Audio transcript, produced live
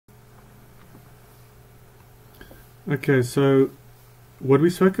Okay, so what we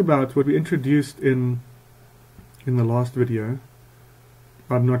spoke about, what we introduced in the last video,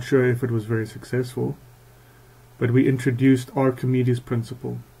 I'm not sure if it was very successful, but we introduced Archimedes'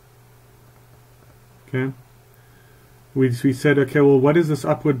 principle. Okay, we said, okay, well, what is this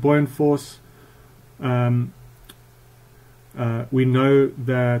upward buoyant force? We know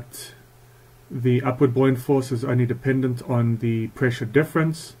that the upward buoyant force is only dependent on the pressure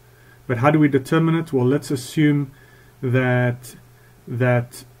difference, but how do we determine it? Well, let's assume that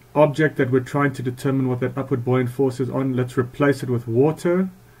that object that we're trying to determine what that upward buoyant force is on, let's replace it with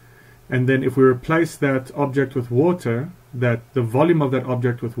water. And then if we replace that object with water, that the volume of that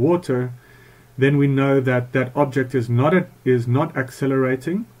object with water, then we know that that object is not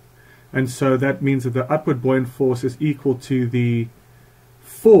accelerating, and so that means that the upward buoyant force is equal to the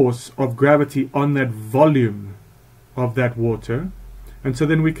force of gravity on that volume of that water. And so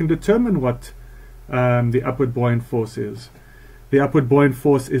then we can determine what the upward buoyant force is. The upward buoyant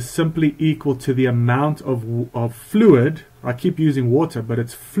force is simply equal to the amount of fluid. I keep using water, but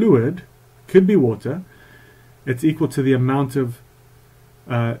it's fluid, could be water. It's equal to the amount of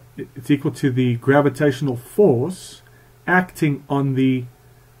it's equal to the gravitational force acting on the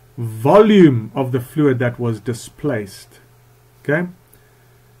volume of the fluid that was displaced. Okay?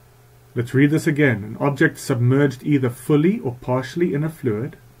 Let's read this again. An object submerged either fully or partially in a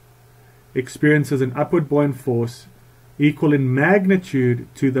fluid experiences an upward buoyant force equal in magnitude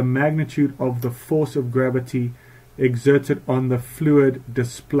to the magnitude of the force of gravity exerted on the fluid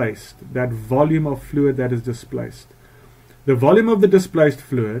displaced, that volume of fluid that is displaced. The volume of the displaced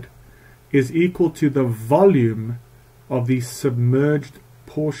fluid is equal to the volume of the submerged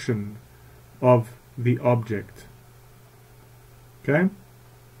portion of the object. Okay?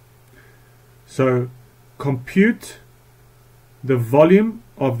 So compute the volume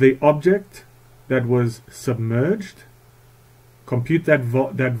of the object that was submerged. Compute that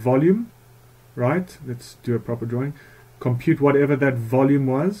volume, right? Let's do a proper drawing. Compute whatever that volume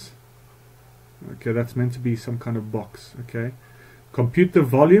was. Okay, that's meant to be some kind of box. Okay, compute the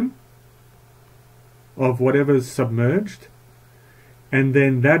volume of whatever is submerged, and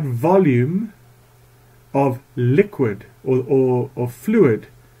then that volume of liquid or fluid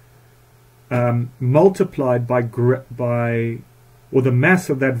multiplied by or the mass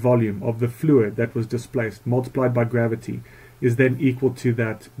of that volume of the fluid that was displaced multiplied by gravity is then equal to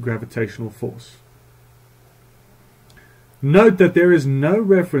that gravitational force. Note that there is no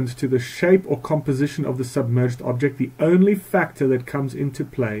reference to the shape or composition of the submerged object. The only factor that comes into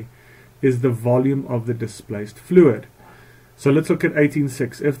play is the volume of the displaced fluid. So let's look at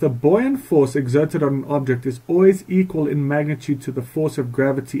 18.6. If the buoyant force exerted on an object is always equal in magnitude to the force of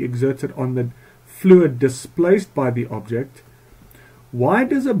gravity exerted on the fluid displaced by the object, why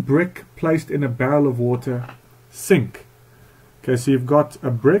does a brick placed in a barrel of water sink? Okay, so you've got a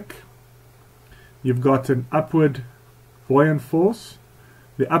brick, you've got an upward buoyant force.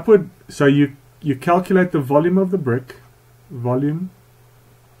 The upward, so you calculate the volume of the brick, that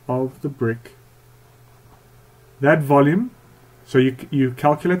volume, so you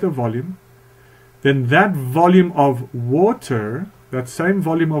calculate the volume, then that volume of water, that same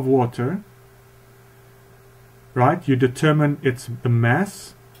volume of water, right, you determine the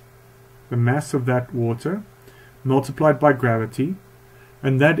mass of that water multiplied by gravity,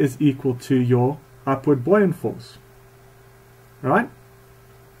 and that is equal to your upward buoyant force. Right?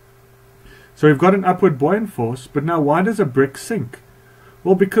 So we've got an upward buoyant force, but now why does a brick sink?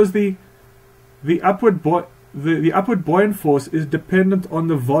 Well, because the upward buoyant force is dependent on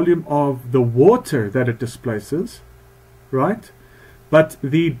the volume of the water that it displaces, right? But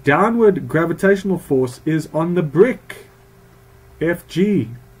the downward gravitational force is on the brick.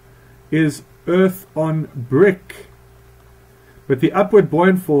 Fg is earth on brick. But the upward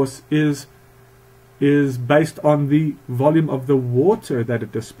buoyant force is based on the volume of the water that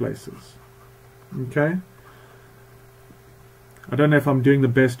it displaces. Okay? I don't know if I'm doing the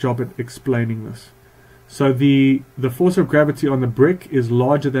best job at explaining this. So the force of gravity on the brick is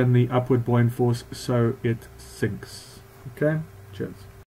larger than the upward buoyant force, so it sinks. Okay? Cheers.